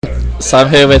So I'm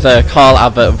here with Carl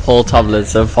Abbott and Paul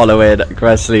Tomlinson following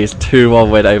Gresley's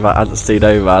 2-1 win over Anstey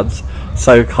Nomads.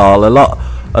 So Carl, a lot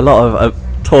of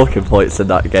talking points in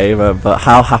that game, but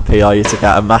how happy are you to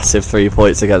get a massive 3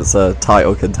 points against a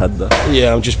title contender?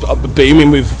 Yeah, I'm just beaming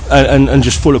with and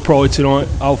just full of pride tonight,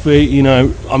 Alfie. You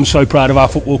know, I'm so proud of our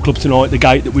football club tonight, the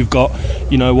gate that we've got,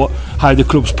 you know, how the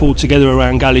club's pulled together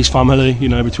around Galley's family, you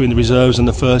know, between the reserves and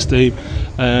the first team,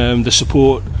 the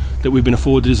support that we've been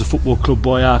afforded as a football club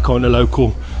by our kind of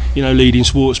local, you know, leading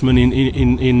sportsmen in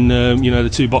you know, the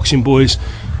two boxing boys.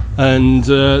 And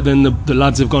then the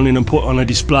lads have gone in and put on a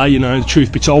display. You know, the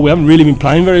truth be told, we haven't really been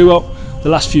playing very well the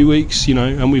last few weeks. You know,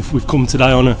 and we've come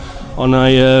today on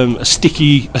a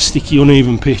sticky,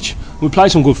 uneven pitch. We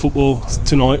played some good football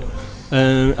tonight,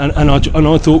 and I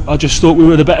just thought we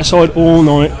were the better side all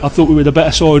night. I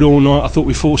thought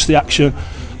we forced the action.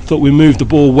 I thought we moved the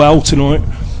ball well tonight.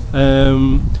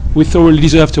 We thoroughly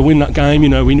deserved to win that game. You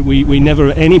know, we never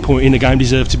at any point in the game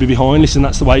deserved to be behind. Listen,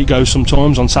 that's the way it goes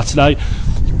sometimes. On Saturday,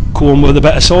 Cornwall were the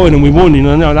better side and we won. You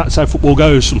know, that's how football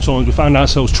goes sometimes. We found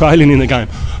ourselves trailing in the game,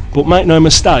 but make no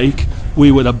mistake,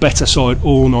 we were the better side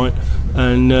all night,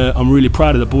 and I'm really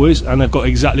proud of the boys, and they've got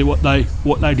exactly what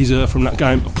they deserve from that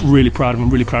game. I'm really proud of them,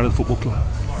 really proud of the football club.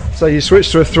 So you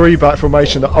switched to a 3-back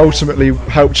formation that ultimately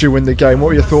helped you win the game. What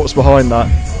were your thoughts behind that?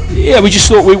 Yeah, we just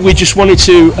thought we just wanted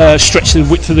to stretch the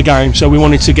width of the game, so we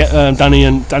wanted to get Danny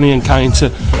and Kane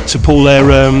to pull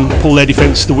their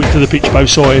defence the width of the pitch both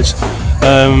sides.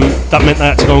 That meant they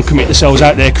had to go and commit themselves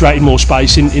out there, creating more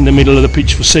space in the middle of the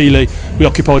pitch for Seeley. We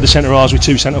occupied the centre halves with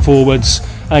two centre forwards.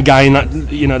 Again,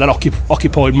 that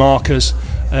occupied markers,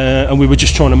 and we were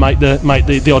just trying to make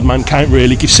the odd man count,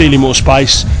 really, give Seeley more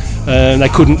space. They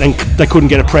couldn't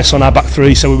get a press on our back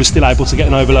three, so we were still able to get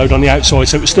an overload on the outside.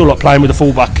 So it was still like playing with a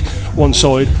full back one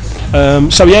side.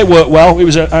 So yeah, it worked well. It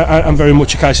was and very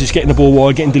much a case of just getting the ball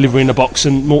wide, getting delivery in the box,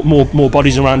 and more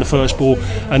bodies around the first ball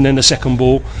and then the second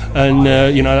ball.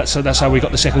 And you know, that's how we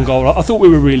got the second goal. I thought we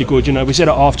were really good. You know, we said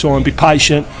at half time, be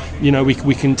patient. You know, we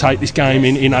can take this game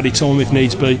in added time if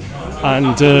needs be.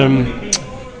 And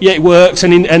yeah, it worked,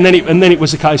 and then it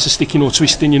was a case of sticking or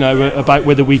twisting, you know, about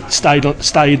whether we stayed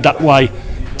that way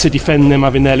to defend them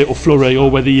having their little flurry, or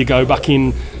whether you go back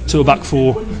in to a back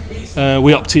four.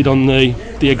 We opted on the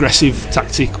aggressive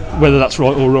tactic. Whether that's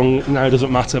right or wrong now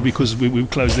doesn't matter, because we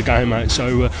closed the game out.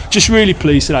 So just really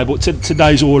pleased today. But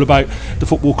today's all about the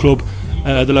football club,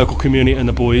 the local community, and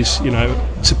the boys. You know,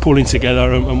 to pulling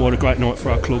together, and what a great night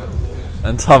for our club.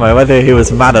 And Tomo, whether he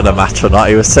was man of the match or not,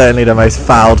 he was certainly the most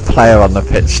fouled player on the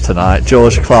pitch tonight.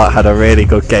 George Clark had a really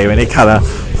good game, and he kind of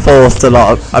forced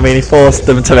he forced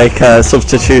them to make a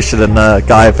substitution, and the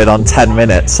guy had been on 10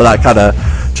 minutes, so that kind of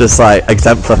just like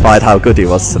exemplified how good he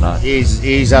was tonight.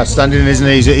 He's outstanding, isn't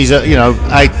he? He's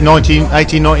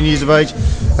 19 years of age,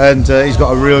 and he's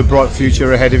got a real bright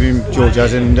future ahead of him, George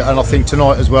has, and I think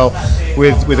tonight as well,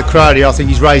 with the crowd here, I think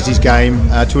he's raised his game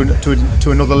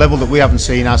to another level that we haven't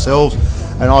seen ourselves.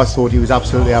 And I thought he was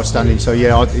absolutely outstanding. So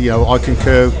yeah, I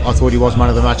concur. I thought he was man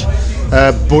of the match.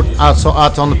 But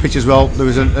out on the pitch as well, there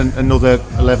was another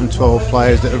 11, 12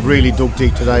 players that have really dug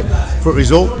deep today for a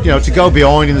result. You know, to go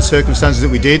behind in the circumstances that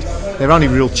we did, their only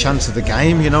real chance of the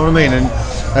game. You know what I mean?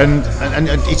 And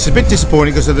it's a bit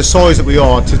disappointing because of the size that we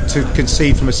are to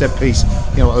concede from a set piece.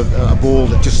 You know, a ball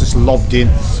that just lobbed in.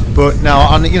 But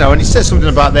now, and it says something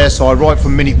about their side right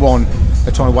from minute one.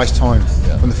 They're trying to waste time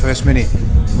from the first minute.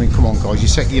 I mean, come on, guys!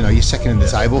 You're second in the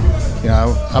table. You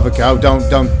know, have a go. Don't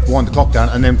wind the clock down.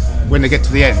 And then when they get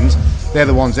to the end, they're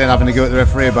the ones then having to go at the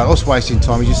referee about us wasting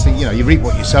time. You just think, you reap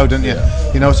what you sow, don't you?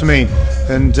 You know what I mean?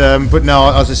 And but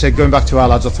no, as I said, going back to our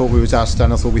lads, I thought we was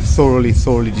outstanding. I thought we thoroughly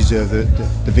deserved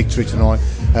the victory tonight.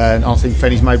 And I think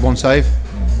Fenny's made one save.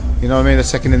 You know what I mean? They're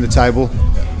second in the table.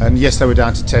 And yes, they were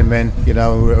down to 10 men. You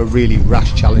know, a really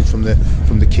rash challenge from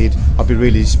the kid. I'd be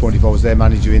really disappointed if I was their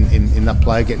manager in that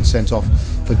player getting sent off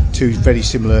for two very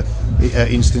similar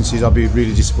instances. I'd be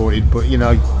really disappointed. But you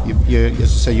know, as I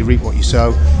say, you reap what you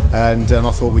sow, and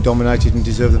I thought we dominated and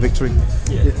deserved the victory.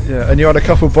 Yeah, and you had a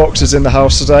couple of boxers in the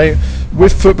house today.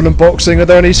 With football and boxing, are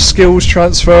there any skills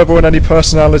transferable and any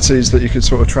personalities that you could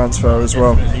sort of transfer as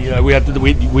well? Yeah, we had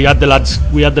the lads.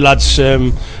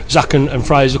 Zach and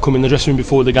Fraser come in the dressing room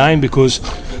before the game, because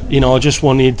I just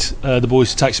wanted the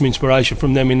boys to take some inspiration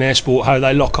from them in their sport, how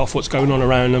they lock off what's going on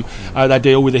around them, how they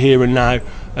deal with the here and now,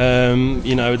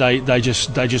 You know, they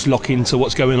just lock into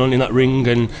what's going on in that ring,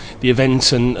 and the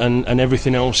events and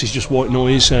everything else is just white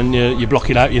noise, and you block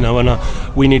it out, you know.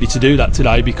 And we needed to do that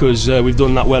today because we've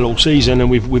done that well all season, and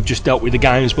we've just dealt with the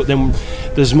games. But then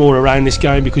there's more around this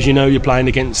game because you know you're playing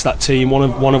against that team.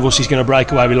 One of us is going to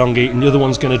break away with long eat, and the other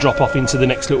one's going to drop off into the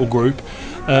next little group.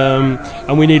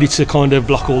 And we needed to kind of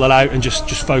block all that out and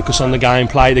just focus on the game,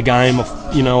 play the game.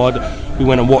 You know, we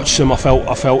went and watched them. I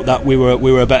felt that we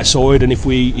were a better side, and if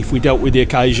we dealt with the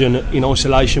occasion in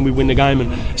isolation, we win the game.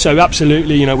 And so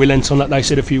absolutely, you know, we lent on that. They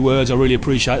said a few words. I really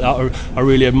appreciate that. I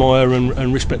really admire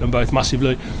and respect them both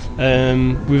massively.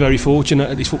 We're very fortunate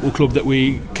at this football club that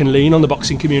we can lean on the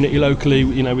boxing community locally.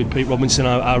 You know, with Pete Robinson,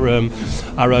 our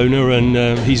owner,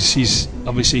 and he's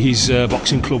obviously his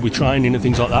boxing club with training and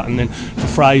things like that. And then for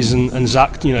Fraser and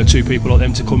Zach, you know, two people like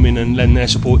them to come in and lend their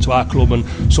support to our club and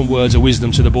some words of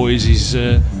wisdom to the boys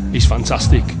is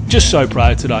fantastic. Just so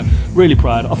proud today, really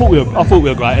proud. I thought we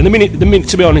were great. And the minute,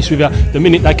 to be honest with you, the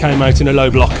minute they came out in a low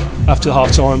block after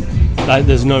half time,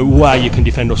 there's no way you can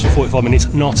defend us for 45 minutes.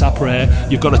 Not our prayer.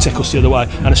 You've got to take us the other way.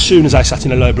 And as soon as I sat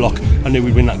in a low block, I knew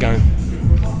we'd win that game.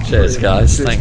 Cheers, guys. Thank